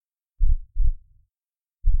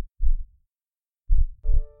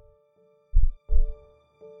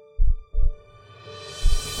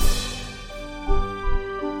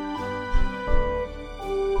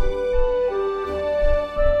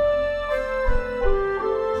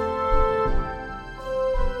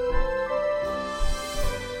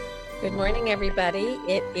morning, everybody.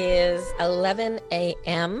 It is 11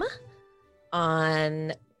 a.m.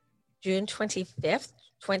 on June 25th,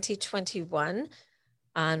 2021,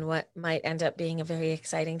 on what might end up being a very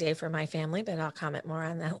exciting day for my family, but I'll comment more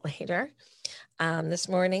on that later. This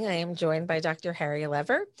morning, I am joined by Dr. Harry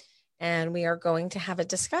Lever, and we are going to have a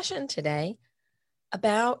discussion today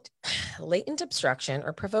about latent obstruction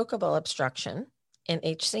or provocable obstruction in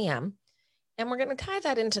HCM. And we're going to tie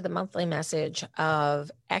that into the monthly message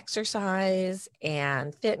of exercise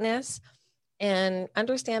and fitness and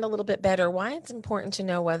understand a little bit better why it's important to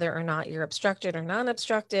know whether or not you're obstructed or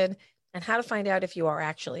non-obstructed and how to find out if you are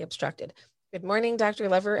actually obstructed. Good morning, Dr.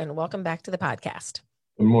 Lever, and welcome back to the podcast.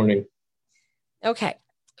 Good morning. Okay,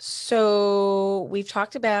 so we've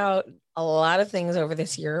talked about a lot of things over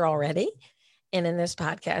this year already and in this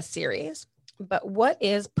podcast series, but what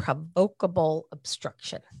is provocable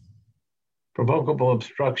obstruction? Provocable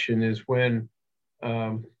obstruction is when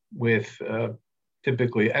with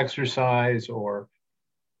typically exercise or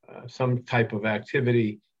some type of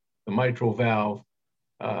activity, the mitral valve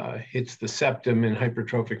hits the septum in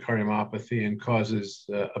hypertrophic cardiomyopathy and causes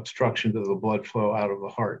obstruction to the blood flow out of the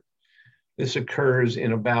heart. This occurs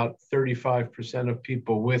in about 35% of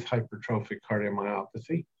people with hypertrophic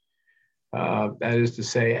cardiomyopathy. That is to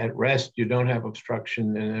say, at rest, you don't have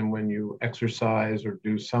obstruction, and then when you exercise or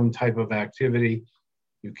do some type of activity,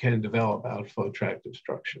 you can develop outflow tract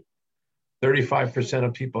obstruction. 35%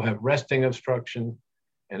 of people have resting obstruction,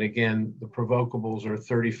 and again, the provocables are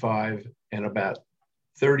 35, and about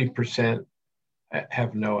 30%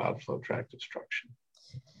 have no outflow tract obstruction.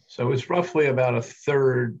 So it's roughly about a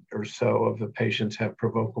third or so of the patients have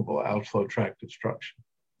provocable outflow tract obstruction.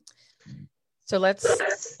 So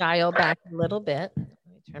let's dial back a little bit. Let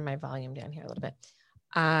me turn my volume down here a little bit.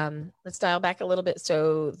 Let's dial back a little bit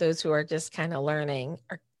so those who are just kind of learning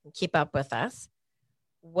or keep up with us.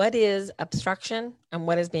 What is obstruction and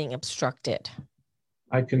what is being obstructed?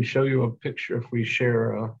 I can show you a picture if we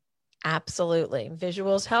share. Absolutely.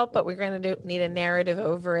 Visuals help, but we're going to need a narrative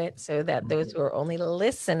over it so that those who are only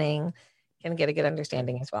listening can get a good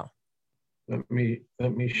understanding as well. Let me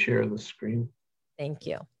share the screen. Thank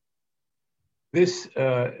you. This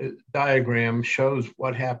diagram shows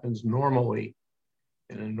what happens normally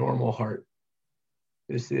in a normal heart.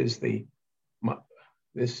 This is the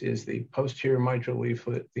posterior mitral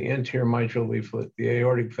leaflet, the anterior mitral leaflet, the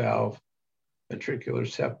aortic valve, ventricular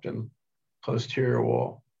septum, posterior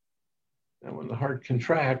wall. And when the heart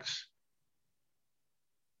contracts,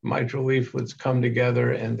 mitral leaflets come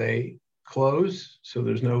together and they close, so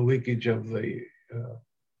there's no leakage of the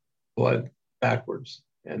blood backwards.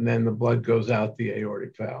 And then the blood goes out the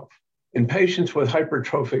aortic valve. In patients with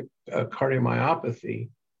hypertrophic cardiomyopathy,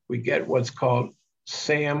 we get what's called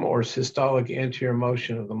SAM, or systolic anterior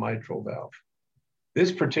motion of the mitral valve.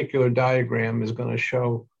 This particular diagram is going to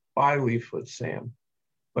show bileaflet SAM,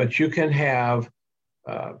 but you can have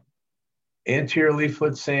anterior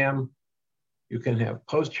leaflet SAM, you can have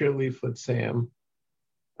posterior leaflet SAM,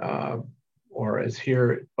 or as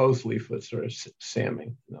here, both leaflets are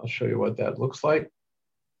SAMing. And I'll show you what that looks like.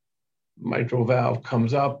 Mitral valve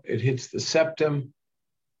comes up, it hits the septum,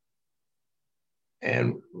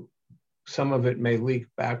 and some of it may leak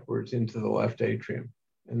backwards into the left atrium,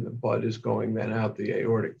 and the blood is going then out the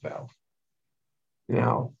aortic valve.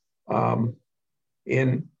 Now,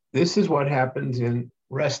 this is what happens in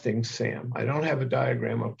resting SAM. I don't have a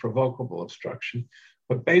diagram of provocable obstruction,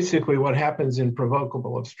 but basically what happens in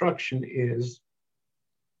provocable obstruction is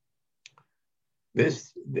the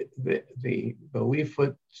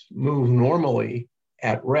leaflets move normally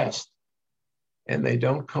at rest, and they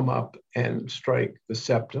don't come up and strike the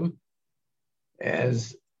septum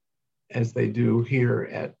as they do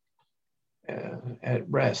here at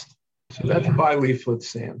rest. So that's bileaflet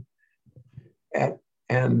SAM.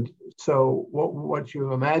 And so what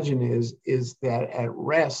you imagine is that at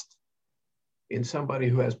rest, in somebody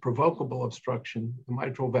who has provocable obstruction, the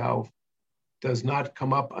mitral valve does not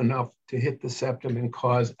come up enough to hit the septum and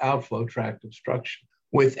cause outflow tract obstruction.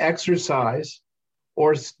 With exercise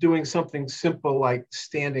or doing something simple like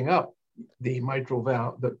standing up, the mitral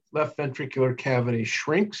valve, the left ventricular cavity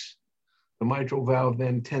shrinks. The mitral valve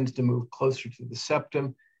then tends to move closer to the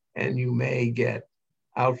septum, and you may get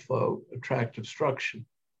outflow tract obstruction.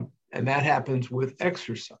 And that happens with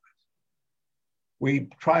exercise. We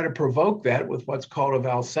try to provoke that with what's called a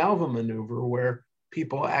Valsalva maneuver, where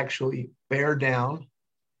people actually bear down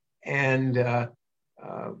and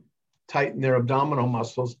tighten their abdominal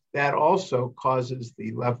muscles. That also causes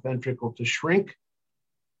the left ventricle to shrink,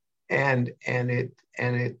 and it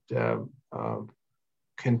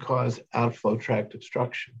can cause outflow tract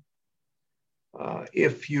obstruction.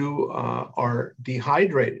 If you are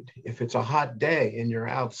dehydrated, if it's a hot day and you're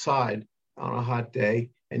outside on a hot day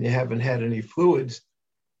and you haven't had any fluids,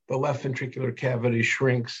 the left ventricular cavity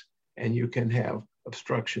shrinks and you can have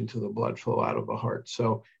obstruction to the blood flow out of the heart.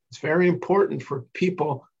 So it's very important for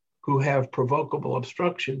people who have provocable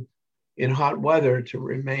obstruction in hot weather to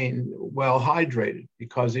remain well hydrated,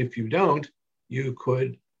 because if you don't, you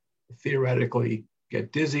could theoretically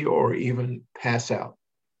get dizzy or even pass out.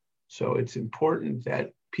 So it's important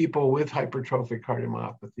that people with hypertrophic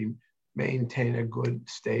cardiomyopathy maintain a good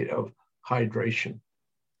state of hydration.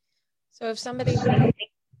 So if somebody,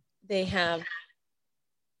 they have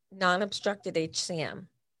non-obstructed HCM,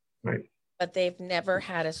 right, but they've never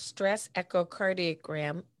had a stress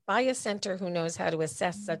echocardiogram by a center who knows how to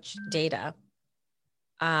assess such data,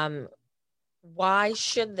 why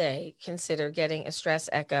should they consider getting a stress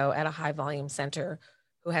echo at a high volume center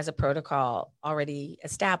who has a protocol already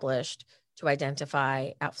established to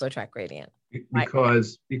identify outflow tract gradient?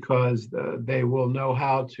 Because they will know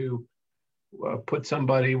how to put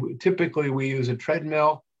somebody, typically we use a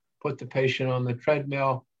treadmill, put the patient on the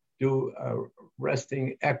treadmill, do a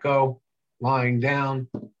resting echo, lying down,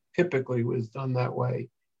 typically was done that way.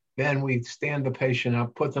 Then we stand the patient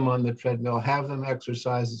up, put them on the treadmill, have them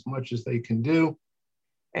exercise as much as they can do,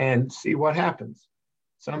 and see what happens.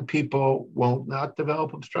 Some people won't not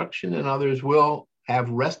develop obstruction, and others will have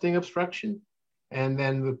resting obstruction. And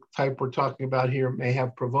then the type we're talking about here may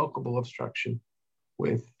have provocable obstruction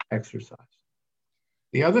with exercise.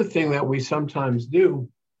 The other thing that we sometimes do,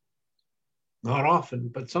 not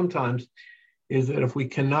often, but sometimes, is that if we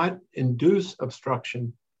cannot induce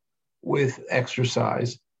obstruction with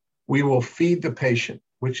exercise, we will feed the patient,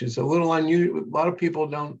 which is a little unusual. A lot of people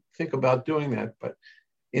don't think about doing that, but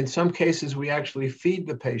in some cases, we actually feed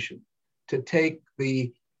the patient to take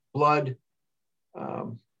the blood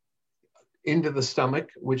into the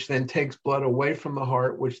stomach, which then takes blood away from the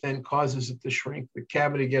heart, which then causes it to shrink. The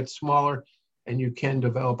cavity gets smaller, and you can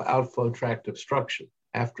develop outflow tract obstruction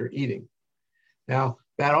after eating. Now,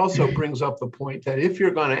 that also brings up the point that if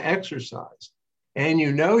you're going to exercise and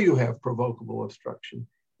you know you have provocable obstruction,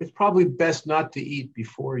 it's probably best not to eat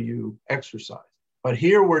before you exercise. But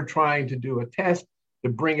here we're trying to do a test to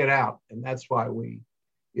bring it out, and that's why we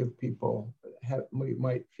give people, we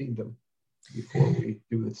might feed them before we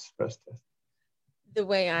do the stress test. The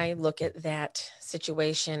way I look at that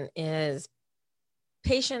situation is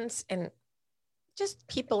patients and just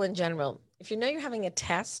people in general. If you know you're having a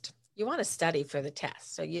test, you want to study for the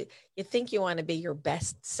test. So you think you want to be your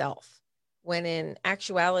best self, when in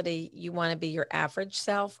actuality, you want to be your average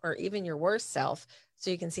self or even your worst self, so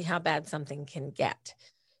you can see how bad something can get.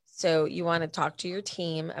 So you want to talk to your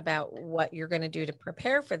team about what you're going to do to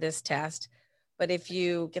prepare for this test. But if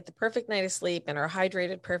you get the perfect night of sleep and are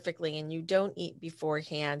hydrated perfectly and you don't eat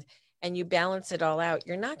beforehand and you balance it all out,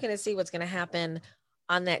 you're not going to see what's going to happen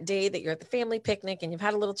on that day that you're at the family picnic and you've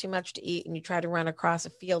had a little too much to eat and you try to run across a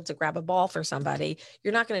field to grab a ball for somebody.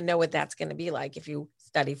 You're not going to know what that's going to be like if you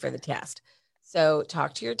study for the test. So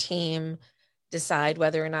talk to your team, decide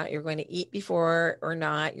whether or not you're going to eat before or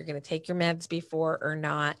not, you're going to take your meds before or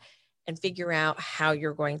not, and figure out how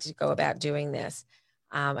you're going to go about doing this.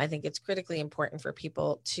 I think it's critically important for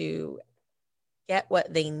people to get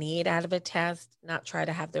what they need out of a test, not try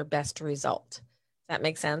to have their best result. Does that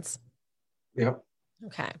make sense? Yep.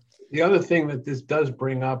 Okay. The other thing that this does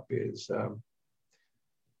bring up is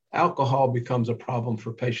alcohol becomes a problem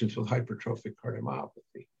for patients with hypertrophic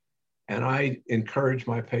cardiomyopathy. And I encourage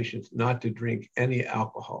my patients not to drink any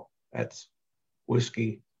alcohol. That's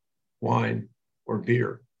whiskey, wine, or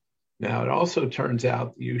beer. Now, it also turns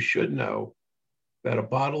out you should know that a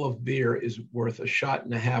bottle of beer is worth a shot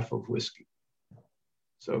and a half of whiskey.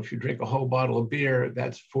 So if you drink a whole bottle of beer,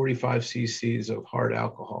 that's 45 cc's of hard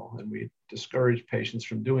alcohol. And we discourage patients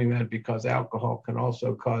from doing that because alcohol can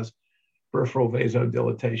also cause peripheral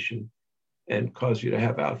vasodilatation and cause you to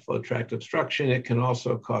have outflow tract obstruction. It can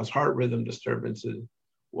also cause heart rhythm disturbances.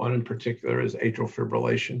 One in particular is atrial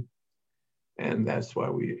fibrillation. And that's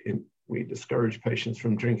why we discourage patients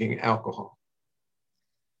from drinking alcohol.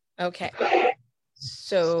 Okay.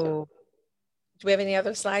 So do we have any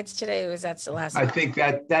other slides today, or is that the last? I think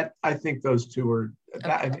I think those two are,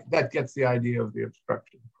 that gets the idea of the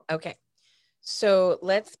obstruction. Okay. So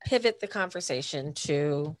let's pivot the conversation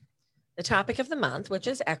to the topic of the month, which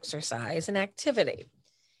is exercise and activity.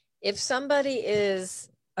 If somebody is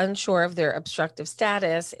unsure of their obstructive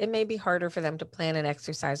status, it may be harder for them to plan an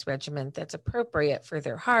exercise regimen that's appropriate for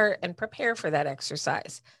their heart and prepare for that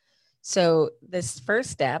exercise. So this first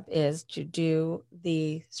step is to do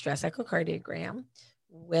the stress echocardiogram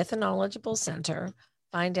with a knowledgeable center,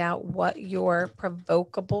 find out what your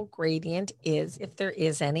provocable gradient is, if there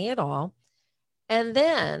is any at all. And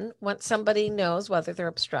then once somebody knows whether they're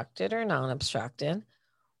obstructed or non-obstructed,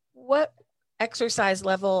 what exercise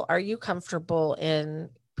level are you comfortable in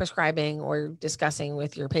prescribing or discussing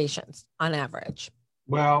with your patients on average?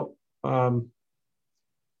 Well, I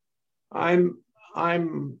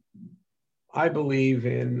believe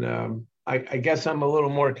in, I guess I'm a little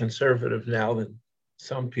more conservative now than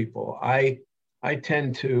some people. I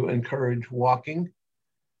tend to encourage walking.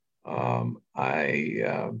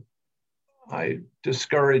 I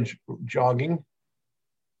discourage jogging,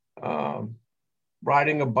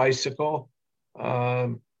 riding a bicycle.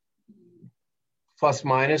 Plus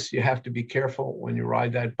minus, you have to be careful when you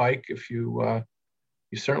ride that bike. If you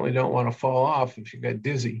certainly don't want to fall off if you get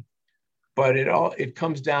dizzy. But it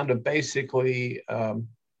comes down to basically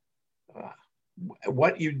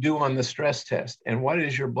what you do on the stress test and what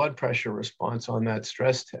is your blood pressure response on that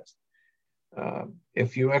stress test.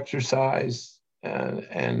 If you exercise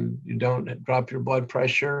and you don't drop your blood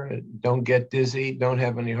pressure, don't get dizzy, don't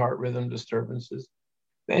have any heart rhythm disturbances,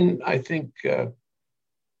 then I think you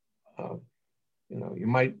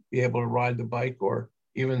might be able to ride the bike or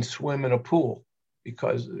even swim in a pool,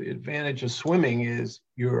 because the advantage of swimming is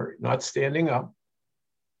you're not standing up.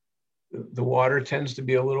 The water tends to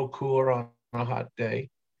be a little cooler on a hot day,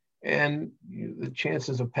 and the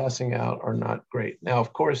chances of passing out are not great. Now,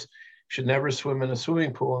 of course, you should never swim in a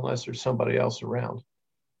swimming pool unless there's somebody else around.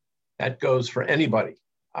 That goes for anybody,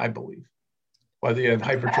 I believe, whether you have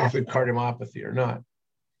hypertrophic cardiomyopathy or not.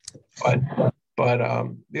 But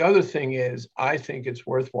the other thing is, I think it's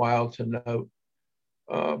worthwhile to note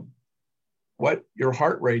what your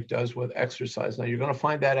heart rate does with exercise. Now, you're going to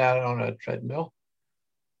find that out on a treadmill,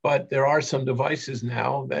 but there are some devices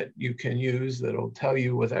now that you can use that'll tell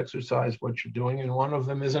you with exercise what you're doing, and one of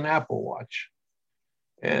them is an Apple Watch.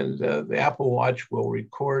 And the Apple Watch will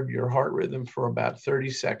record your heart rhythm for about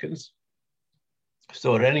 30 seconds.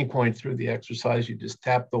 So at any point through the exercise, you just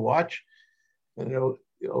tap the watch, and it'll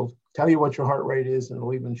tell you what your heart rate is, and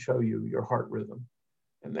it'll even show you your heart rhythm.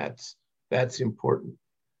 And that's important.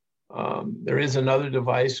 There is another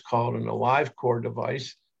device called an AliveCor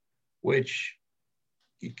device, which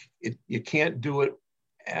you can't do it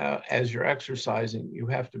as you're exercising. You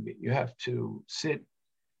have to sit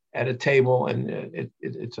at a table, and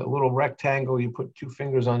it's a little rectangle. You put two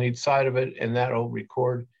fingers on each side of it, and that'll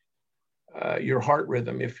record your heart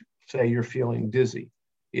rhythm if, say, you're feeling dizzy.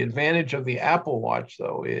 The advantage of the Apple Watch,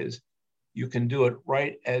 though, is you can do it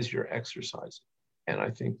right as you're exercising. And I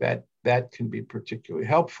think that can be particularly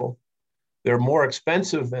helpful. They're more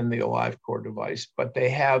expensive than the AliveCor device, but they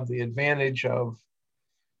have the advantage of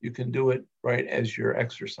you can do it right as you're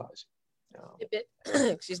exercising.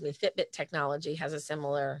 Fitbit technology has a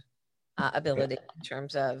similar ability in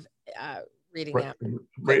terms of reading out.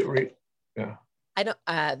 Yeah. I don't.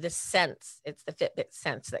 It's the Fitbit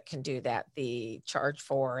Sense that can do that. The Charge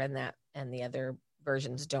 4 and the other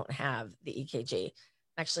versions don't have the EKG.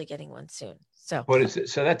 I'm actually getting one soon. So what is it?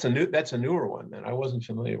 So that's a newer one then. I wasn't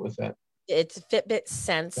familiar with that. It's Fitbit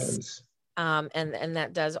Sense, and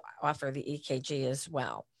that does offer the EKG as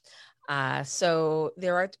well. So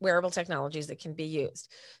there are wearable technologies that can be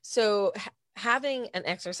used. So having an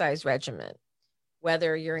exercise regimen,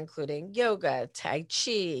 whether you're including yoga, Tai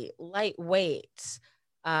Chi, light weights,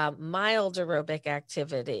 mild aerobic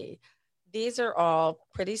activity, these are all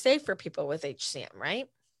pretty safe for people with HCM, right?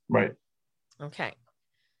 Right. Okay.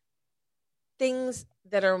 Things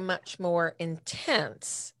that are much more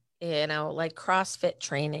intense, like CrossFit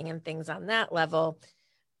training and things on that level,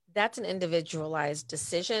 that's an individualized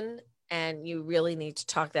decision. And you really need to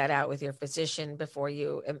talk that out with your physician before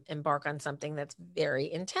you embark on something that's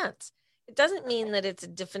very intense. It doesn't mean that it's a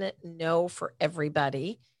definite no for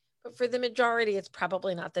everybody, but for the majority, it's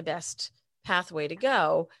probably not the best pathway to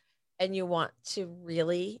go. And you want to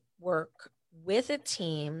really work with a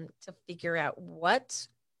team to figure out what's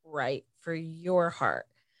right for your heart.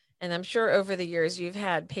 And I'm sure over the years, you've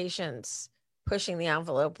had patients pushing the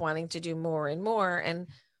envelope, wanting to do more and more. And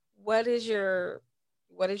what is your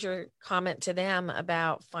comment to them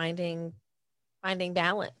about finding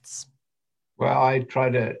balance? Well, I try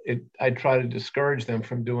to discourage them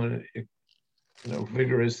from doing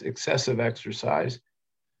vigorous, excessive exercise.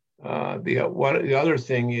 The other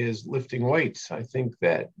thing is lifting weights. I think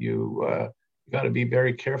that you got to be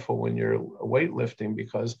very careful when you're weightlifting,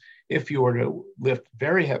 because if you were to lift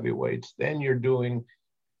very heavy weights, then you're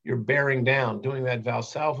bearing down, doing that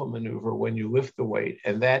Valsalva maneuver when you lift the weight,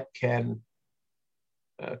 and that can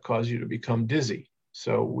cause you to become dizzy.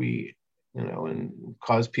 So and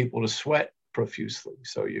cause people to sweat profusely.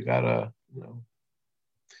 So you gotta,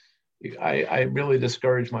 I really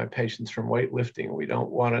discourage my patients from weightlifting. We don't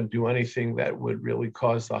want to do anything that would really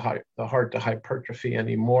cause the heart to hypertrophy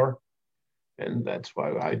anymore. And that's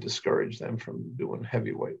why I discourage them from doing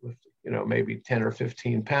heavy weightlifting. You know, maybe 10 or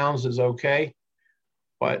 15 pounds is okay,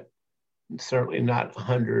 but certainly not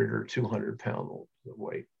 100 or 200 pound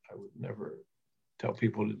weight. I would never tell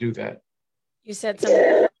people to do that. You said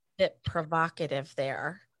something a bit provocative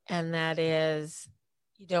there, and that is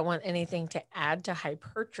you don't want anything to add to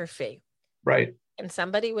hypertrophy. Right. Can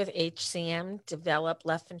somebody with HCM develop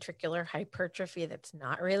left ventricular hypertrophy that's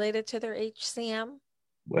not related to their HCM?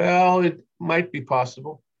 Well, it might be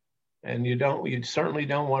possible. And you certainly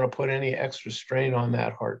don't want to put any extra strain on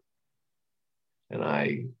that heart. And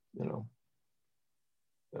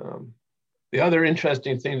the other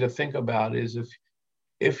interesting thing to think about is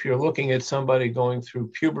if you're looking at somebody going through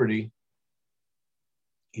puberty,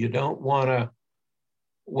 you don't want to,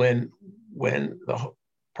 when the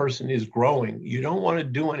person is growing, you don't want to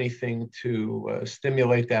do anything to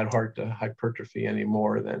stimulate that heart to hypertrophy any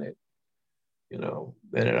more than it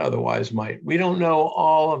otherwise might. We don't know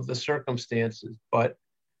all of the circumstances, but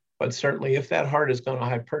certainly if that heart is going to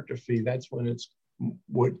hypertrophy, that's when it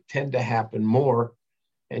would tend to happen more,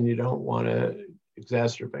 and you don't want to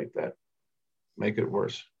exacerbate that, make it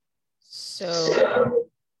worse. So I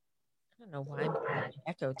don't know why I'm getting an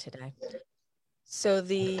echo today. So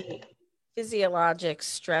the physiologic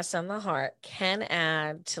stress on the heart can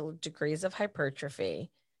add to degrees of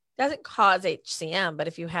hypertrophy. Doesn't cause HCM, but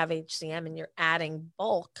if you have HCM and you're adding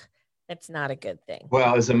bulk, that's not a good thing.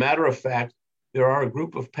 Well, as a matter of fact, there are a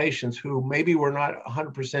group of patients who maybe we're not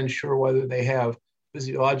 100% sure whether they have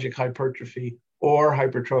physiologic hypertrophy or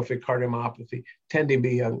hypertrophic cardiomyopathy, tend to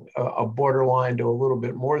be a borderline to a little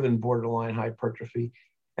bit more than borderline hypertrophy.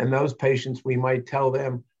 And those patients, we might tell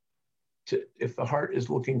them if the heart is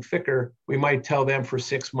looking thicker, we might tell them for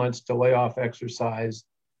 6 months to lay off exercise,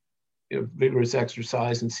 vigorous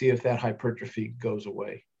exercise, and see if that hypertrophy goes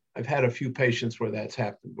away. I've had a few patients where that's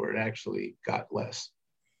happened, where it actually got less.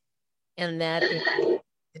 And that is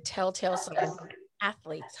the telltale sign of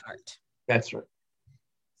athlete's heart. That's right.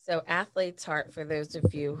 So athlete's heart, for those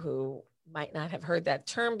of you who might not have heard that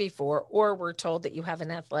term before, or were told that you have an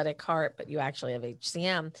athletic heart, but you actually have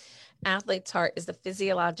HCM, athlete's heart is the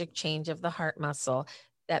physiologic change of the heart muscle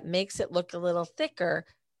that makes it look a little thicker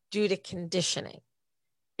due to conditioning.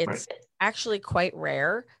 It's actually quite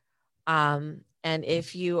rare. And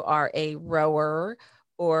if you are a rower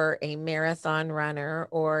or a marathon runner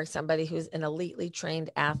or somebody who's an elitely trained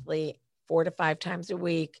athlete 4 to 5 times a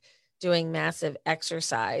week doing massive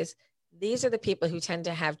exercise, these are the people who tend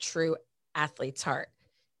to have true athlete's heart.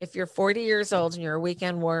 If you're 40 years old and you're a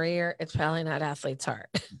weekend warrior, it's probably not athlete's heart.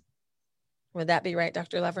 Would that be right,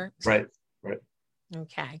 Dr. Lever? Right.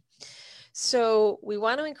 Okay. So we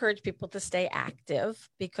want to encourage people to stay active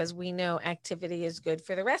because we know activity is good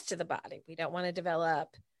for the rest of the body. We don't want to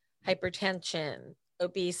develop hypertension,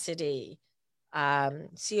 obesity,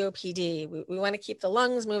 COPD. We want to keep the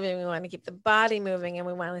lungs moving. We want to keep the body moving, and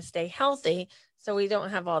we want to stay healthy so we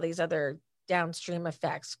don't have all these other downstream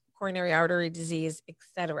effects, coronary artery disease,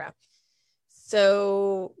 etc.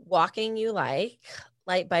 So walking you like,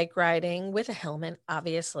 light bike riding with a helmet,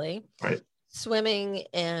 obviously. Right. Swimming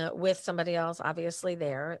with somebody else, obviously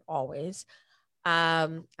there, always.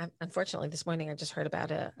 Unfortunately, this morning I just heard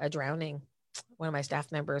about a drowning. One of my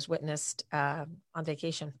staff members witnessed on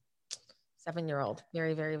vacation. 7-year-old,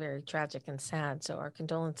 very, very, very tragic and sad. So our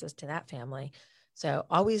condolences to that family. So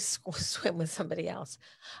always swim with somebody else.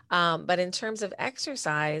 But in terms of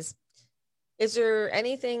exercise, is there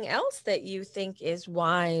anything else that you think is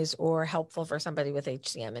wise or helpful for somebody with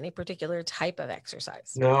HCM? Any particular type of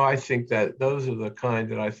exercise? No, I think that those are the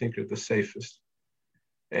kind that I think are the safest.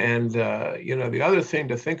 And, the other thing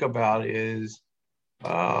to think about is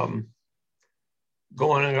going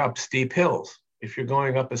up steep hills. If you're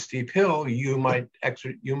going up a steep hill, you might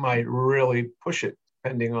really push it,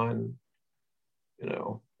 depending on,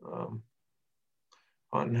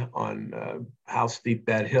 on how steep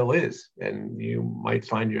that hill is, and you might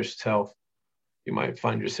find yourself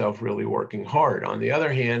really working hard. On the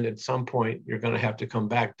other hand, at some point, you're going to have to come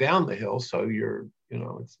back down the hill, so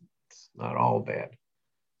it's not all bad,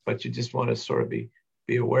 but you just want to sort of be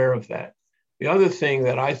aware of that. The other thing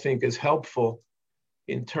that I think is helpful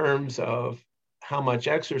in terms of how much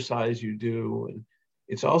exercise you do, and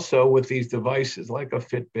it's also with these devices like a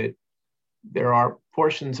Fitbit, there are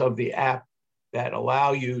portions of the app that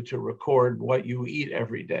allow you to record what you eat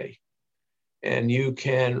every day. And you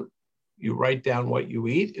write down what you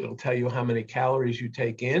eat. It'll tell you how many calories you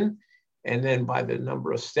take in. And then by the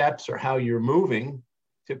number of steps or how you're moving,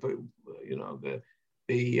 typically, the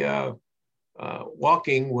the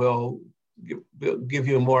walking will give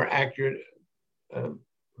you a more accurate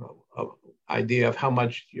idea of how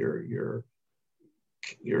much you're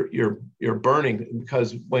burning.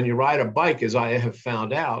 Because when you ride a bike, as I have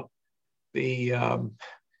found out, you're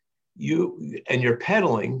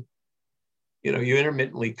pedaling, you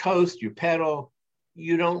intermittently coast, you pedal,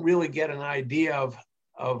 you don't really get an idea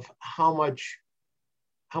of how much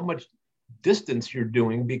distance you're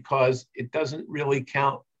doing, because it doesn't really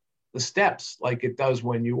count the steps like it does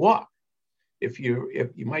when you walk. If you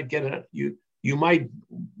might you might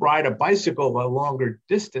ride a bicycle a longer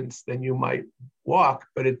distance than you might walk,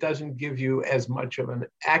 but it doesn't give you as much of an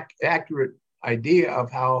accurate idea of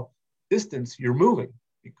how distance you're moving,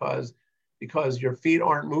 because your feet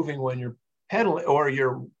aren't moving when you're pedaling or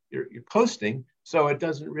you're coasting, so it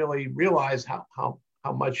doesn't really realize how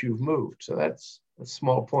much you've moved. So that's a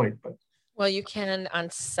small point, but. Well, you can, on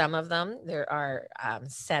some of them, there are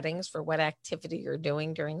settings for what activity you're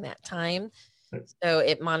doing during that time. So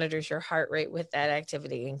it monitors your heart rate with that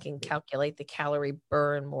activity and can calculate the calorie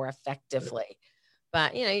burn more effectively.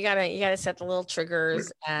 But you gotta set the little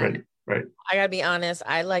triggers. And right. I gotta be honest,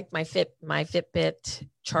 I like my Fitbit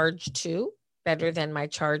Charge 2 better than my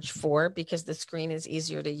Charge 4 because the screen is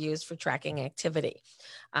easier to use for tracking activity,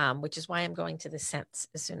 which is why I'm going to the Sense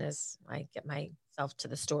as soon as I get myself to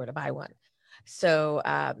the store to buy one. So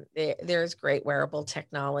there's great wearable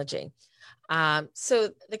technology. So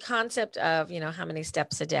the concept of, how many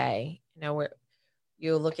steps a day, where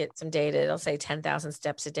you look at some data, it'll say 10,000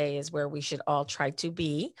 steps a day is where we should all try to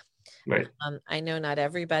be. Right. I know not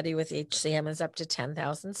everybody with HCM is up to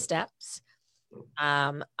 10,000 steps.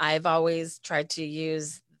 I've always tried to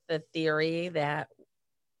use the theory that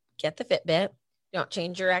get the Fitbit, don't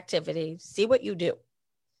change your activity, see what you do.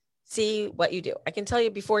 I can tell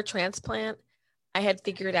you before transplant, I had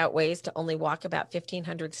figured out ways to only walk about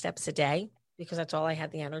 1,500 steps a day because that's all I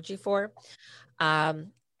had the energy for.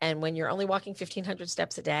 And when you're only walking 1,500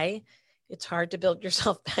 steps a day, it's hard to build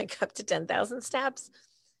yourself back up to 10,000 steps.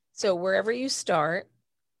 So wherever you start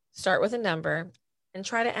with a number and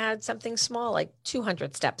try to add something small like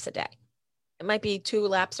 200 steps a day. It might be 2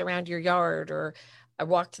 laps around your yard or a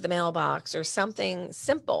walk to the mailbox or something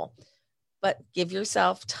simple. But give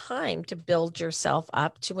yourself time to build yourself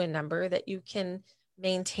up to a number that you can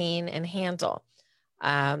maintain and handle.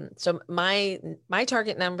 So my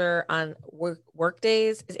target number on work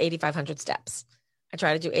days is 8,500 steps. I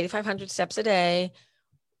try to do 8,500 steps a day,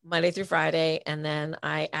 Monday through Friday, and then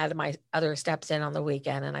I add my other steps in on the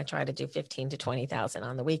weekend, and I try to do 15 to 20,000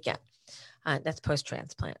 on the weekend. That's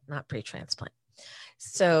post-transplant, not pre-transplant.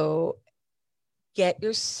 So get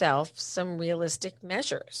yourself some realistic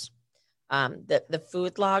measures. The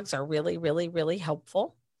food logs are really, really, really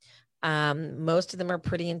helpful. Most of them are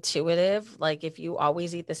pretty intuitive. Like if you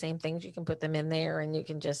always eat the same things, you can put them in there and you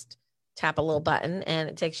can just tap a little button and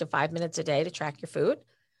it takes you 5 minutes a day to track your food.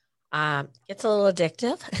 It's a little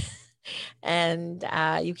addictive and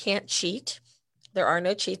you can't cheat. There are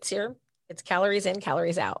no cheats here. It's calories in,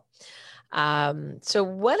 calories out. So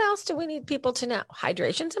what else do we need people to know?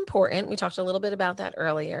 Hydration's important. We talked a little bit about that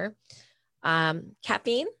earlier.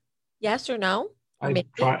 Caffeine. Yes or no?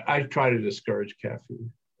 I try to discourage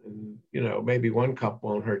caffeine. And, maybe 1 cup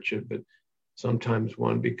won't hurt you, but sometimes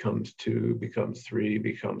 1 becomes 2, becomes 3,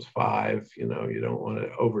 becomes 5. You don't want to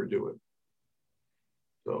overdo it.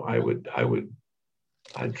 So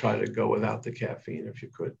I'd try to go without the caffeine if you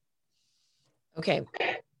could. Okay.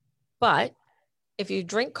 But if you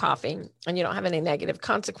drink coffee and you don't have any negative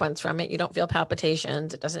consequence from it, you don't feel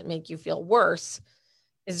palpitations, it doesn't make you feel worse.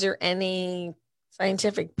 Is there any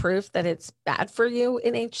scientific proof that it's bad for you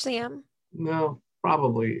in HCM? No,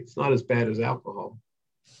 probably. It's not as bad as alcohol,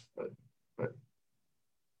 but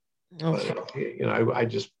I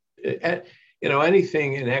just,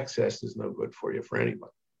 anything in excess is no good for you, for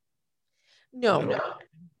anybody. No.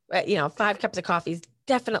 5 cups of coffee is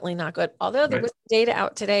definitely not good. Although there was data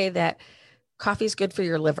out today that coffee is good for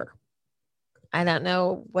your liver. I don't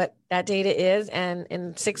know what that data is. And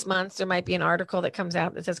in 6 months, there might be an article that comes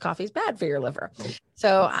out that says coffee is bad for your liver.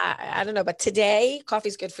 So I don't know, but today coffee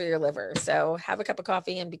is good for your liver. So have a cup of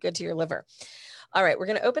coffee and be good to your liver. All right. We're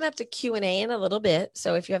going to open up to Q&A in a little bit.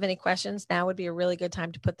 So if you have any questions, now would be a really good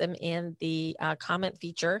time to put them in the comment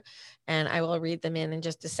feature and I will read them in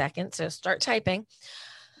just a second. So start typing.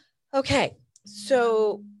 Okay.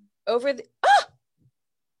 So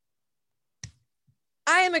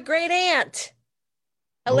I am a great aunt.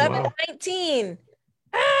 11:19.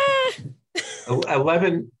 Wow.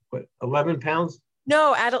 11 pounds?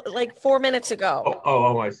 No, like 4 minutes ago.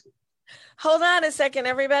 Oh, I see. Hold on a second,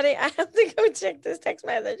 everybody. I have to go check this text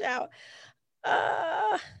message out.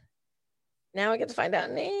 Now I get to find out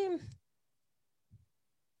a name.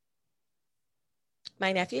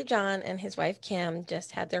 My nephew John and his wife Kim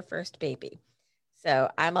just had their first baby.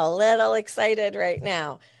 So I'm a little excited right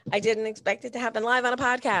now. I didn't expect it to happen live on a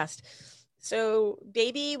podcast. So,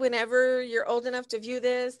 baby, whenever you're old enough to view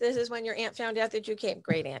this, this is when your aunt found out that you came.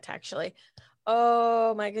 Great aunt, actually.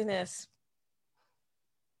 Oh, my goodness.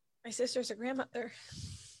 My sister's a grandmother.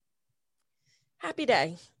 Happy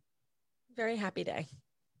day. Very happy day.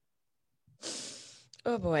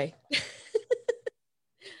 Oh, boy.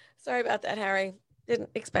 Sorry about that, Harry. Didn't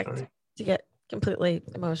expect to get completely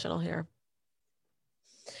emotional here.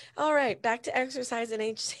 All right, back to exercise and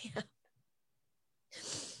HCM.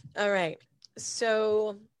 All right.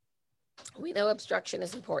 So we know obstruction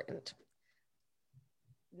is important.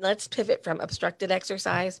 Let's pivot from obstructed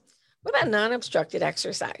exercise. What about non-obstructed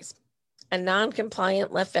exercise? A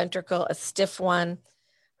non-compliant left ventricle, a stiff one.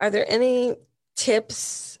 Are there any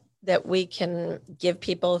tips that we can give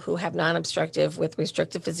people who have non-obstructive with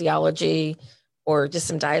restrictive physiology or just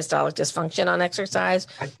some diastolic dysfunction on exercise?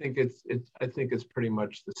 I think it's pretty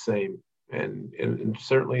much the same. And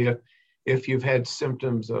certainly if you've had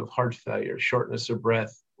symptoms of heart failure, shortness of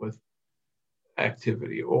breath with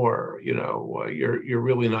activity, or you're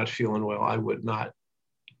really not feeling well, I would not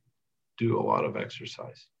do a lot of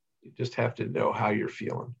exercise. You just have to know how you're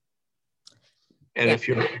feeling. And if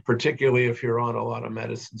you're on a lot of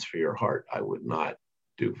medicines for your heart, I would not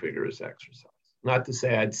do vigorous exercise. Not to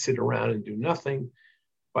say I'd sit around and do nothing,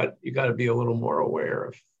 but you got to be a little more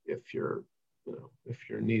aware if you're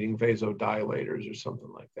needing vasodilators or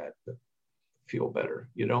something like that to feel better.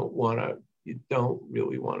 You don't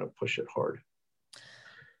really want to push it hard.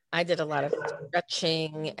 I did a lot of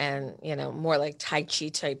stretching and, more like Tai Chi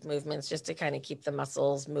type movements just to kind of keep the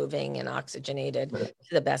muscles moving and oxygenated to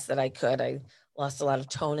the best that I could. I lost a lot of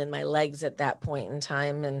tone in my legs at that point in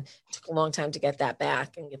time, and it took a long time to get that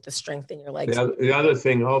back and get the strength in your legs. The other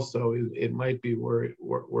thing also, it might be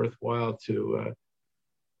worthwhile to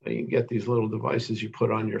you get these little devices you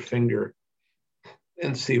put on your finger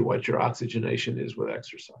and see what your oxygenation is with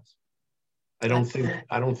exercise. I don't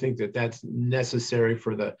think that that's necessary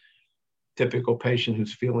for the typical patient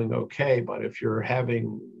who's feeling okay, but if you're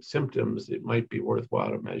having symptoms, it might be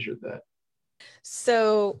worthwhile to measure that.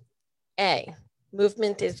 So, A,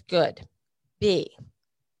 movement is good. B,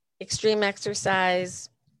 extreme exercise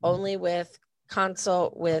only with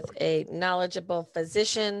consult with a knowledgeable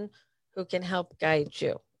physician who can help guide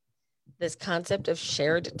you. This concept of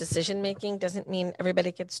shared decision-making doesn't mean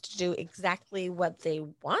everybody gets to do exactly what they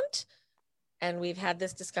want. And we've had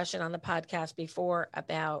this discussion on the podcast before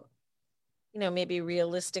about, maybe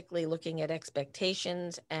realistically looking at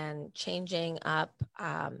expectations and changing up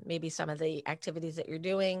maybe some of the activities that you're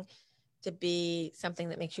doing to be something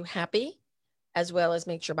that makes you happy, as well as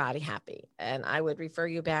makes your body happy. And I would refer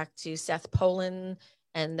you back to Seth Poland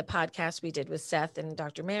and the podcast we did with Seth and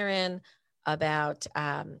Dr. Marin about,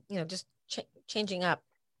 just changing up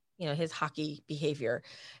his hockey behavior,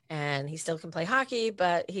 and he still can play hockey,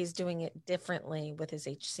 but he's doing it differently with his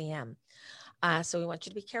HCM. So we want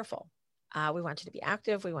you to be careful. We want you to be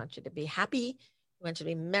active. We want you to be happy. We want you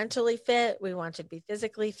to be mentally fit. We want you to be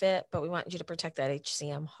physically fit, but we want you to protect that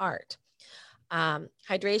HCM heart.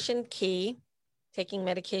 Hydration, key. Taking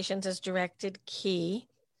medications as directed, key.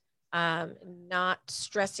 Not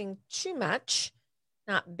stressing too much,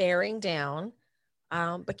 not bearing down,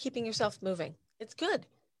 but keeping yourself moving. It's good.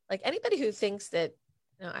 Like anybody who thinks that,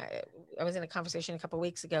 I was in a conversation a couple of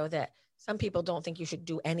weeks ago that some people don't think you should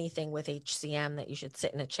do anything with HCM, that you should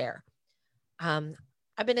sit in a chair. I've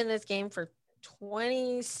been in this game for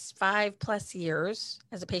 25 plus years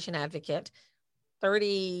as a patient advocate,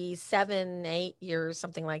 8 years,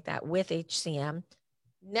 something like that with HCM.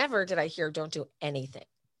 Never did I hear don't do anything,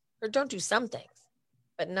 or don't do some things,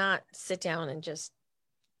 but not sit down and just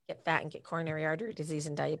get fat and get coronary artery disease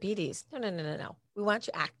and diabetes. No. We want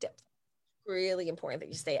you active. Really important that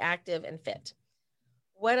you stay active and fit.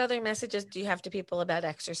 What other messages do you have to people about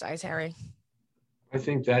exercise, Harry? I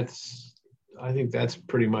think that's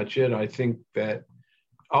pretty much it. I think that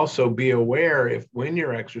also be aware if when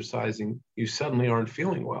you're exercising, you suddenly aren't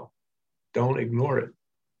feeling well. Don't ignore it.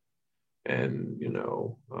 And,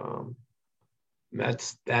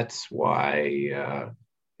 that's why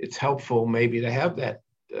it's helpful maybe to have that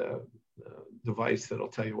device that'll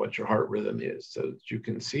tell you what your heart rhythm is, so that you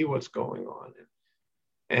can see what's going on.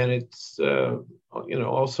 And it's,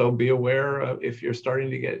 also be aware of if you're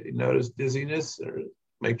starting to notice dizziness, or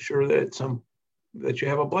make sure that you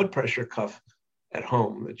have a blood pressure cuff at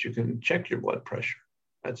home, that you can check your blood pressure.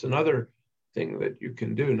 That's another thing that you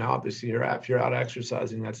can do. Now, obviously, if you're out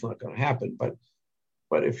exercising, that's not going to happen.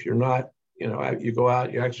 But if you're not, you go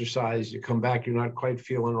out, you exercise, you come back, you're not quite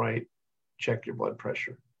feeling right, check your blood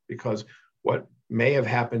pressure, because what may have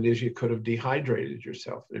happened is you could have dehydrated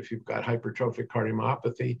yourself. And if you've got hypertrophic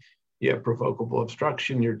cardiomyopathy, you have provocable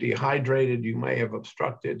obstruction, you're dehydrated, you may have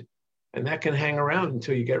obstructed, and that can hang around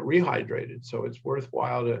until you get rehydrated. So it's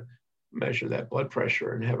worthwhile to measure that blood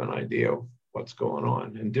pressure and have an idea of what's going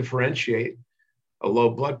on and differentiate a low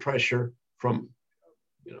blood pressure from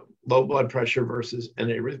low blood pressure versus an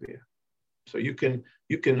arrhythmia. So you can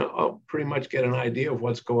pretty much get an idea of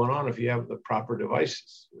what's going on if you have the proper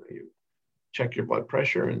devices. You check your blood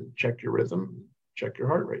pressure and check your rhythm, check your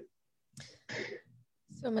heart rate.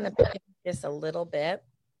 So I'm going to pivot this a little bit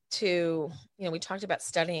to, we talked about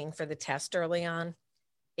studying for the test early on,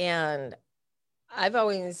 and I've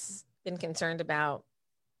always been concerned about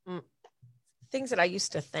things that I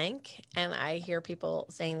used to think, and I hear people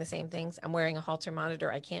saying the same things. I'm wearing a Holter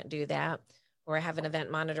monitor, I can't do that. Or I have an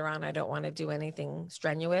event monitor on, I don't want to do anything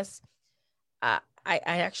strenuous. I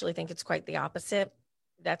actually think it's quite the opposite.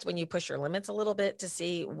 That's when you push your limits a little bit to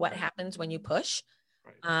see what happens when you push.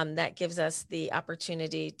 That gives us the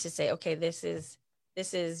opportunity to say, okay, this is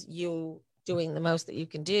you doing the most that you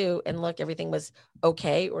can do. And look, everything was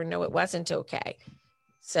okay, or no, it wasn't okay.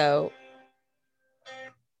 So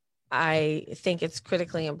I think it's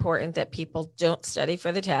critically important that people don't study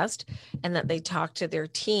for the test and that they talk to their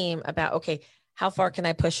team about, okay, how far can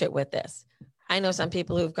I push it with this? I know some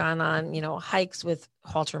people who've gone on, hikes with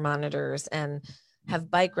Holter monitors and have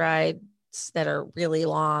bike rides that are really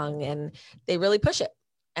long, and they really push it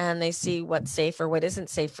and they see what's safe or what isn't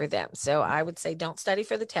safe for them. So I would say don't study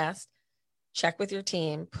for the test, check with your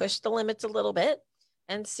team, push the limits a little bit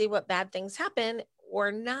and see what bad things happen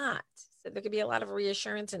or not. So there could be a lot of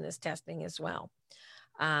reassurance in this testing as well.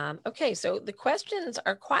 Okay, so the questions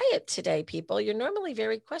are quiet today, people. You're normally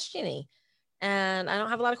very questioning, and I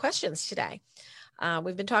don't have a lot of questions today.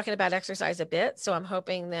 We've been talking about exercise a bit, so I'm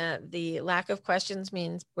hoping that the lack of questions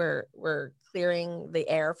means we're clearing the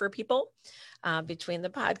air for people. Between the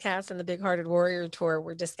podcast and the Big Hearted Warrior Tour,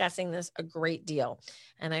 we're discussing this a great deal,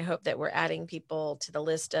 and I hope that we're adding people to the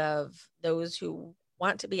list of those who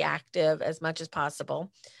want to be active as much as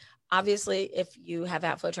possible. Obviously, if you have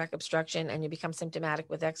outflow tract obstruction and you become symptomatic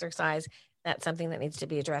with exercise, that's something that needs to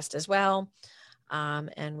be addressed as well.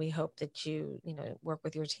 And we hope that you work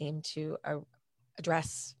with your team to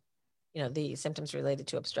address, the symptoms related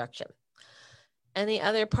to obstruction. Any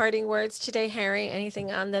other parting words today, Harry?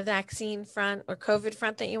 Anything on the vaccine front or COVID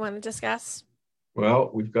front that you want to discuss?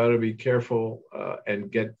 Well, we've got to be careful and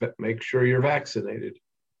make sure you're vaccinated.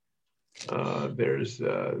 There's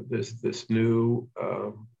this new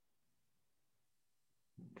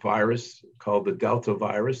virus called the Delta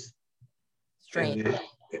virus, strain,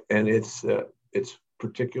 and it's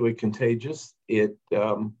particularly contagious. It's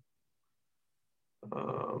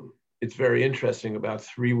very interesting. About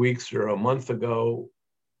 3 weeks or a month ago,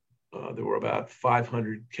 there were about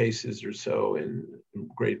 500 cases or so in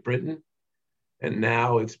Great Britain, and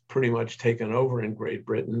now it's pretty much taken over in Great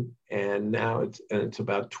Britain, and now it's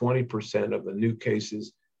about 20% of the new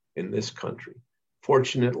cases in this country.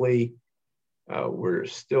 Fortunately, we're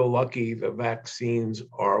still lucky the vaccines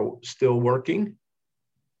are still working,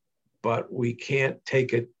 but we can't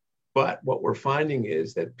take it. But what we're finding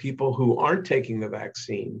is that people who aren't taking the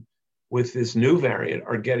vaccine with this new variant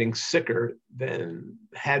are getting sicker than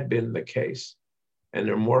had been the case. And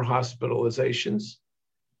there are more hospitalizations,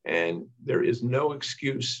 and there is no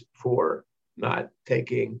excuse for not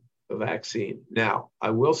taking the vaccine. Now,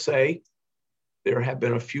 I will say there have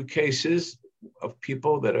been a few cases of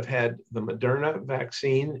people that have had the Moderna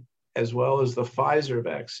vaccine as well as the Pfizer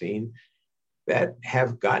vaccine that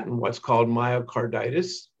have gotten what's called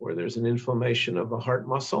myocarditis, where there's an inflammation of the heart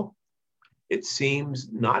muscle. It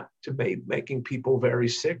seems not to be making people very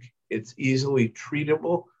sick. It's easily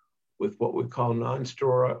treatable with what we call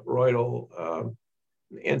non-steroidal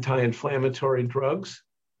anti-inflammatory drugs.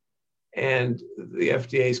 And the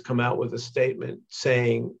FDA's come out with a statement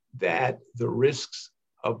saying that the risks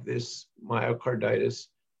of this myocarditis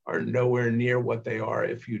are nowhere near what they are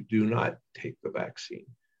if you do not take the vaccine.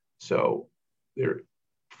 So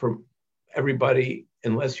for everybody,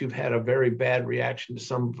 unless you've had a very bad reaction to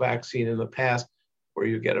some vaccine in the past, where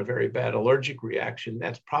you get a very bad allergic reaction,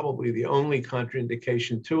 that's probably the only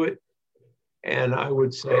contraindication to it. And I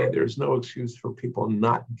would say there's no excuse for people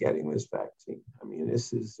not getting this vaccine. I mean,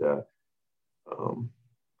 this is,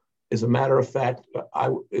 as a matter of fact,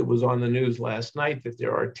 it was on the news last night that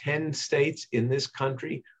there are 10 states in this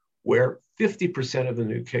country where 50% of the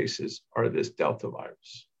new cases are this Delta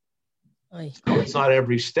virus. Oy. So it's not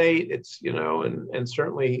every state. It's, and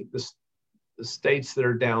certainly the states that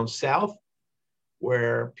are down south,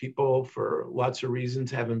 where people for lots of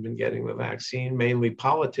reasons haven't been getting the vaccine, mainly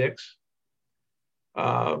politics.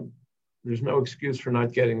 There's no excuse for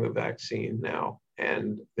not getting the vaccine now.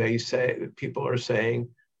 And people are saying,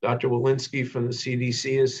 Dr. Walensky from the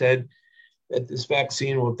CDC has said that this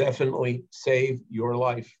vaccine will definitely save your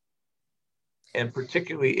life. And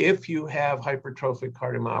particularly if you have hypertrophic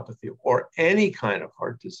cardiomyopathy or any kind of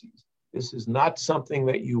heart disease, this is not something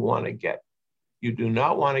that you want to get. You do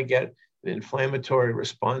not want to get an inflammatory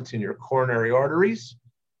response in your coronary arteries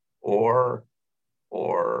or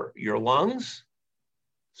your lungs.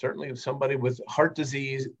 Certainly, if somebody with heart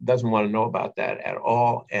disease doesn't want to know about that at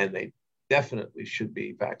all, and they definitely should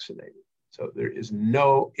be vaccinated. So there is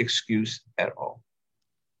no excuse at all.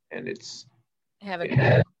 And I have a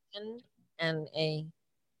question and a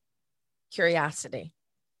curiosity.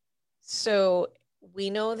 So we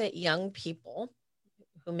know that young people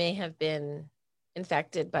who may have been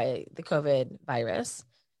infected by the COVID virus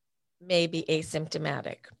may be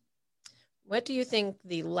asymptomatic. What do you think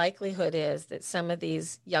the likelihood is that some of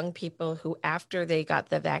these young people who, after they got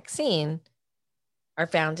the vaccine, are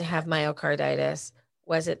found to have myocarditis?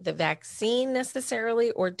 Was it the vaccine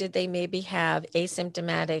necessarily, or did they maybe have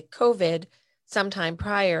asymptomatic COVID sometime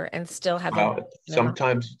prior and still have? Well,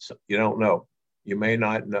 sometimes you don't know. You may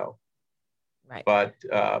not know. Right. But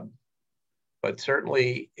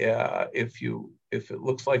certainly, if it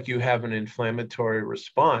looks like you have an inflammatory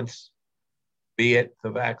response, be it the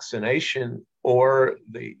vaccination or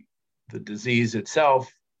the disease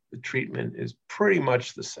itself, the treatment is pretty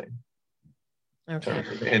much the same. Okay. In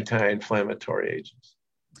terms of anti-inflammatory agents.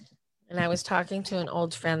 And I was talking to an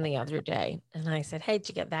old friend the other day, and I said, "Hey, did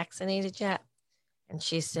you get vaccinated yet?" And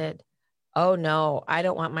she said, "Oh no, I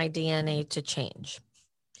don't want my DNA to change."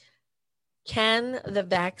 Can the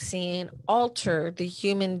vaccine alter the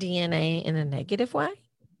human DNA in a negative way?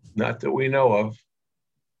 Not that we know of.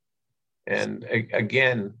 And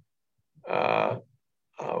again,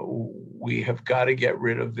 we have got to get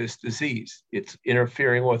rid of this disease. It's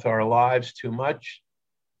interfering with our lives too much.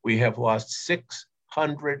 We have lost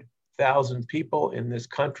 600,000 people in this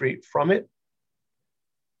country from it.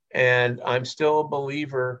 And I'm still a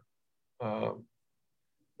believer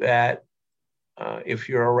that if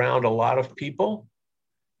you're around a lot of people,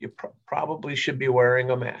 you probably should be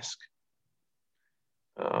wearing a mask.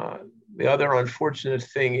 The other unfortunate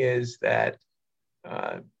thing is that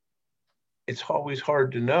it's always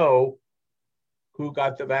hard to know who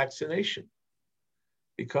got the vaccination,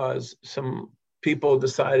 because some people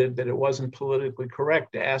decided that it wasn't politically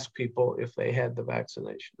correct to ask people if they had the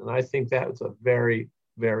vaccination. And I think that was a very,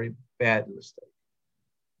 very bad mistake.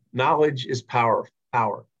 Knowledge is power.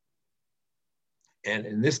 And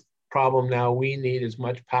in this problem now, we need as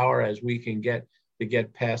much power as we can get to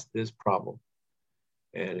get past this problem.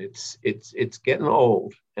 And it's getting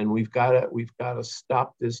old, and we've got to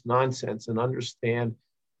stop this nonsense and understand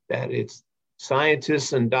that it's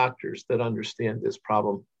scientists and doctors that understand this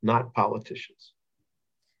problem, not politicians.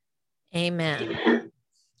 Amen.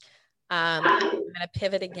 I'm going to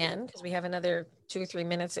pivot again because we have another 2 or 3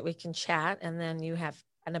 minutes that we can chat, and then you have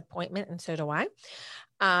an appointment, and so do I.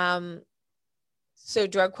 So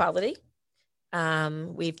drug quality.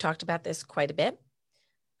 We've talked about this quite a bit.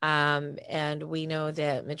 And we know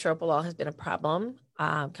that metoprolol has been a problem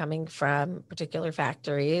coming from particular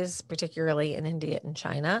factories, particularly in India and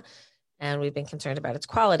China. And we've been concerned about its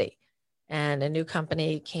quality. And a new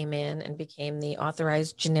company came in and became the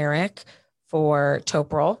authorized generic for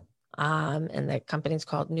Toprol. And the company's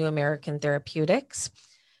called New American Therapeutics.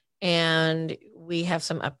 And we have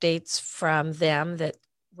some updates from them that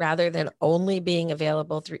rather than only being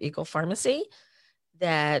available through Eagle Pharmacy,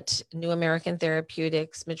 that New American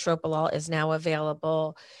Therapeutics metoprolol is now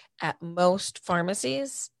available at most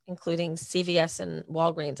pharmacies, including CVS and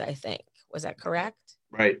Walgreens, I think. Was that correct?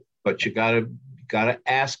 Right. But you gotta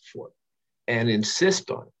ask for it and insist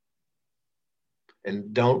on it.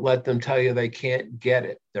 And don't let them tell you they can't get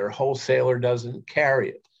it. Their wholesaler doesn't carry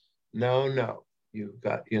it. No. You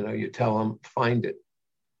tell them, find it,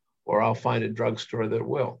 or I'll find a drugstore that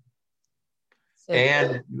will.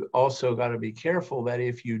 And you also got to be careful that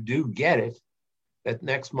if you do get it, that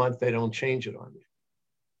next month they don't change it on you.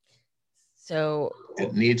 So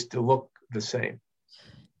it needs to look the same.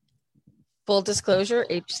 Full disclosure,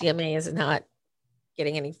 HCMA is not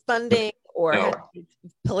getting any funding or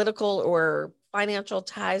political or financial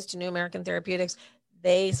ties to New American Therapeutics.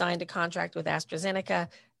 They signed a contract with AstraZeneca.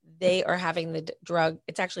 They are having the drug.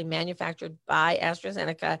 It's actually manufactured by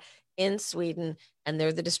AstraZeneca in Sweden, and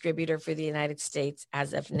they're the distributor for the United States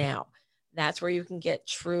as of now. That's where you can get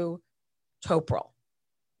true Toprol,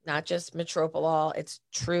 not just metoprolol. It's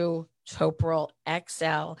true Toprol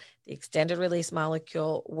XL. The extended release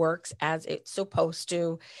molecule works as it's supposed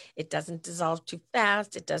to. It doesn't dissolve too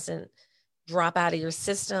fast. It doesn't drop out of your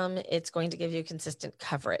system. It's going to give you consistent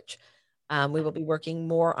coverage. We will be working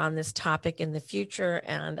more on this topic in the future,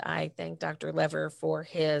 and I thank Dr. Lever for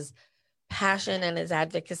his passion and his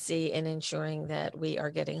advocacy in ensuring that we are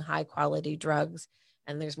getting high quality drugs,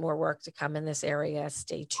 and there's more work to come in this area.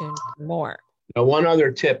 Stay tuned for more. Now, one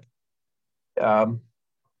other tip.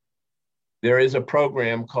 There is a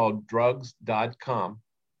program called drugs.com,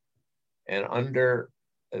 and under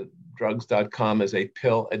drugs.com is a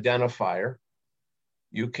pill identifier.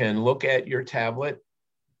 You can look at your tablet,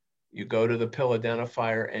 you go to the pill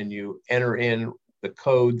identifier, and you enter in the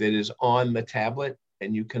code that is on the tablet,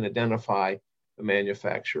 and you can identify the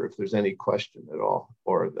manufacturer if there's any question at all,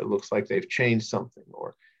 or it looks like they've changed something,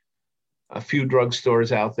 or a few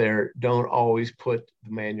drugstores out there don't always put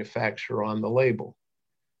the manufacturer on the label.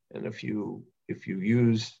 And if you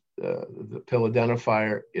use the pill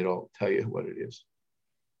identifier, it'll tell you what it is.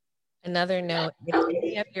 Another note, if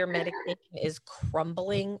any of your medication is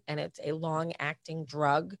crumbling and it's a long-acting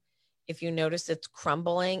drug, if you notice it's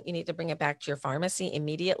crumbling, you need to bring it back to your pharmacy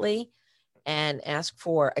immediately and ask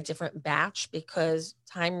for a different batch, because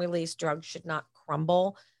time-release drugs should not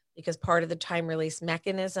crumble, because part of the time-release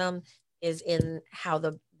mechanism is in how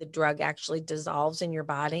the drug actually dissolves in your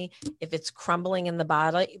body. If it's crumbling in the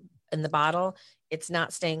bottle, it's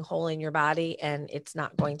not staying whole in your body, and it's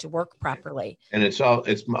not going to work properly. And it's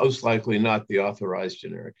most likely not the authorized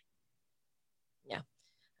generic. Yeah.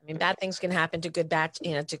 I mean, bad things can happen to good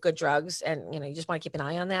to good drugs, and you just want to keep an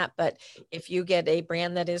eye on that. But if you get a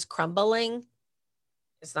brand that is crumbling,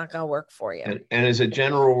 it's not going to work for you. And as a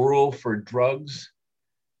general rule for drugs,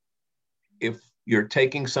 if you're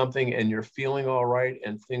taking something and you're feeling all right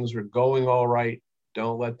and things are going all right,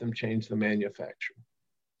 don't let them change the manufacturer.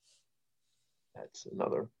 That's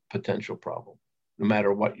another potential problem, no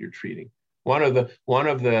matter what you're treating.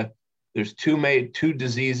 There's two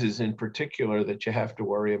diseases in particular that you have to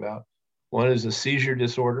worry about. One is a seizure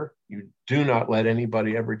disorder. You do not let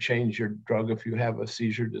anybody ever change your drug if you have a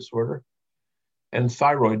seizure disorder. And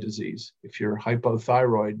thyroid disease. If you're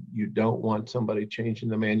hypothyroid, you don't want somebody changing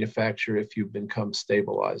the manufacturer if you've become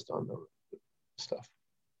stabilized on the stuff.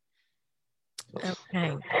 Okay.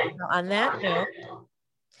 So on that note,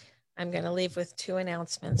 I'm going to leave with two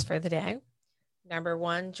announcements for the day. Number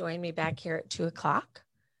one, join me back here at 2:00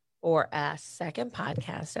 for a second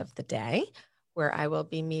podcast of the day, where I will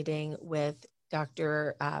be meeting with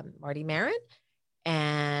Dr. Marty Marin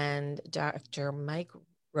and Dr. Mike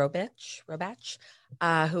Robach,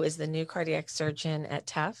 who is the new cardiac surgeon at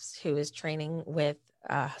Tufts, who is training with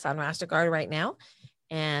Hassan Rastegard right now,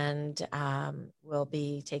 and will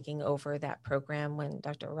be taking over that program when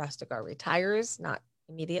Dr. Rastegard retires, not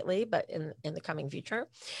immediately, but in the coming future.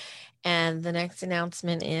 And the next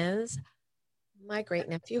announcement is my great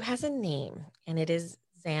nephew has a name, and it is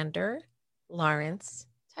Xander Lawrence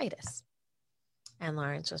Titus. And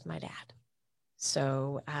Lawrence was my dad.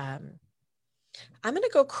 So I'm going to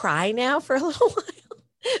go cry now for a little while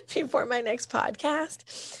before my next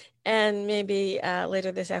podcast. And maybe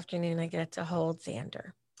later this afternoon, I get to hold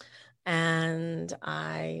Xander. And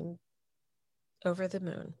I'm over the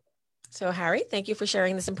moon. So, Harry, thank you for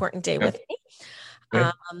sharing this important day with me.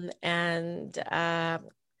 And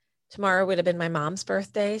tomorrow would have been my mom's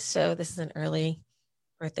birthday. So this is an early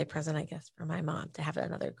birthday present, I guess, for my mom to have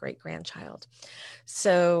another great grandchild.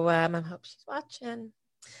 So I hope she's watching.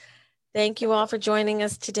 Thank you all for joining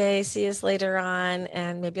us today. See us later on,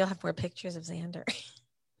 and maybe I'll have more pictures of Xander.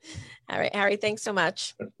 All right, Harry, thanks so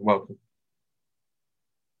much. You're welcome.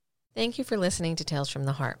 Thank you for listening to Tales from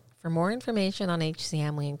the Heart. For more information on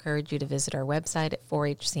HCM, we encourage you to visit our website at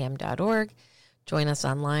 4hcm.org. Join us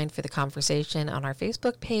online for the conversation on our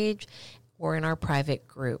Facebook page or in our private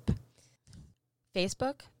group.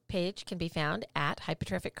 Facebook page can be found at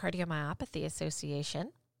Hypertrophic Cardiomyopathy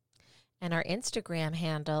Association. And our Instagram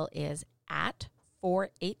handle is at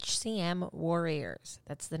 4HCM Warriors.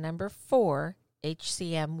 That's the number 4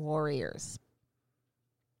 HCM Warriors.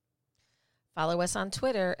 Follow us on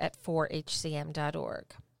Twitter at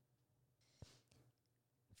 4hcm.org.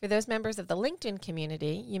 For those members of the LinkedIn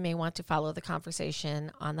community, you may want to follow the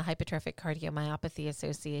conversation on the Hypertrophic Cardiomyopathy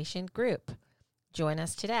Association group. Join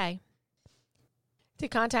us today. To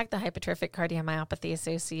contact the Hypertrophic Cardiomyopathy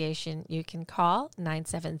Association, you can call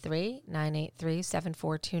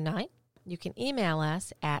 973-983-7429. You can email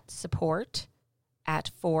us at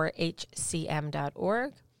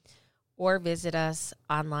support@4hcm.org or visit us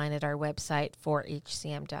online at our website,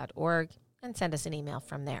 4hcm.org. and send us an email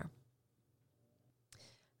from there.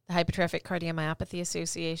 The Hypertrophic Cardiomyopathy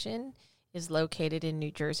Association is located in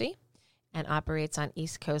New Jersey and operates on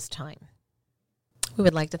East Coast time. We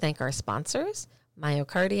would like to thank our sponsors,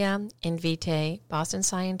 MyoKardia, Invitae, Boston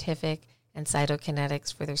Scientific, and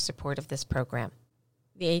Cytokinetics for their support of this program.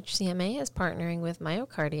 The HCMA is partnering with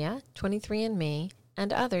MyoKardia, 23andMe,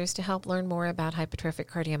 and others to help learn more about hypertrophic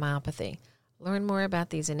cardiomyopathy. Learn more about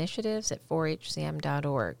these initiatives at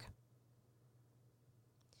 4hcm.org.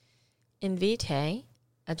 Invitae,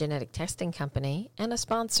 a genetic testing company and a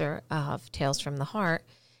sponsor of Tales from the Heart,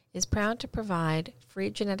 is proud to provide free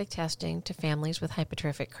genetic testing to families with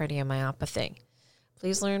hypertrophic cardiomyopathy.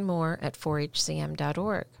 Please learn more at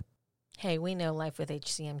 4hcm.org. Hey, we know life with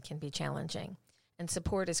HCM can be challenging, and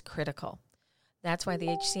support is critical. That's why the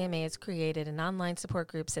HCMA has created an online support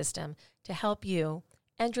group system to help you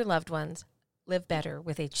and your loved ones live better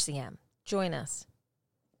with HCM. Join us.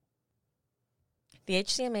 The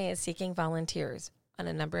HCMA is seeking volunteers on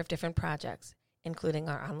a number of different projects, including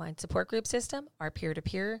our online support group system, our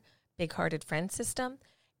peer-to-peer Big-Hearted Friends system,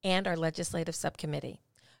 and our legislative subcommittee.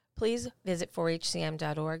 Please visit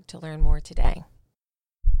 4hcm.org to learn more today.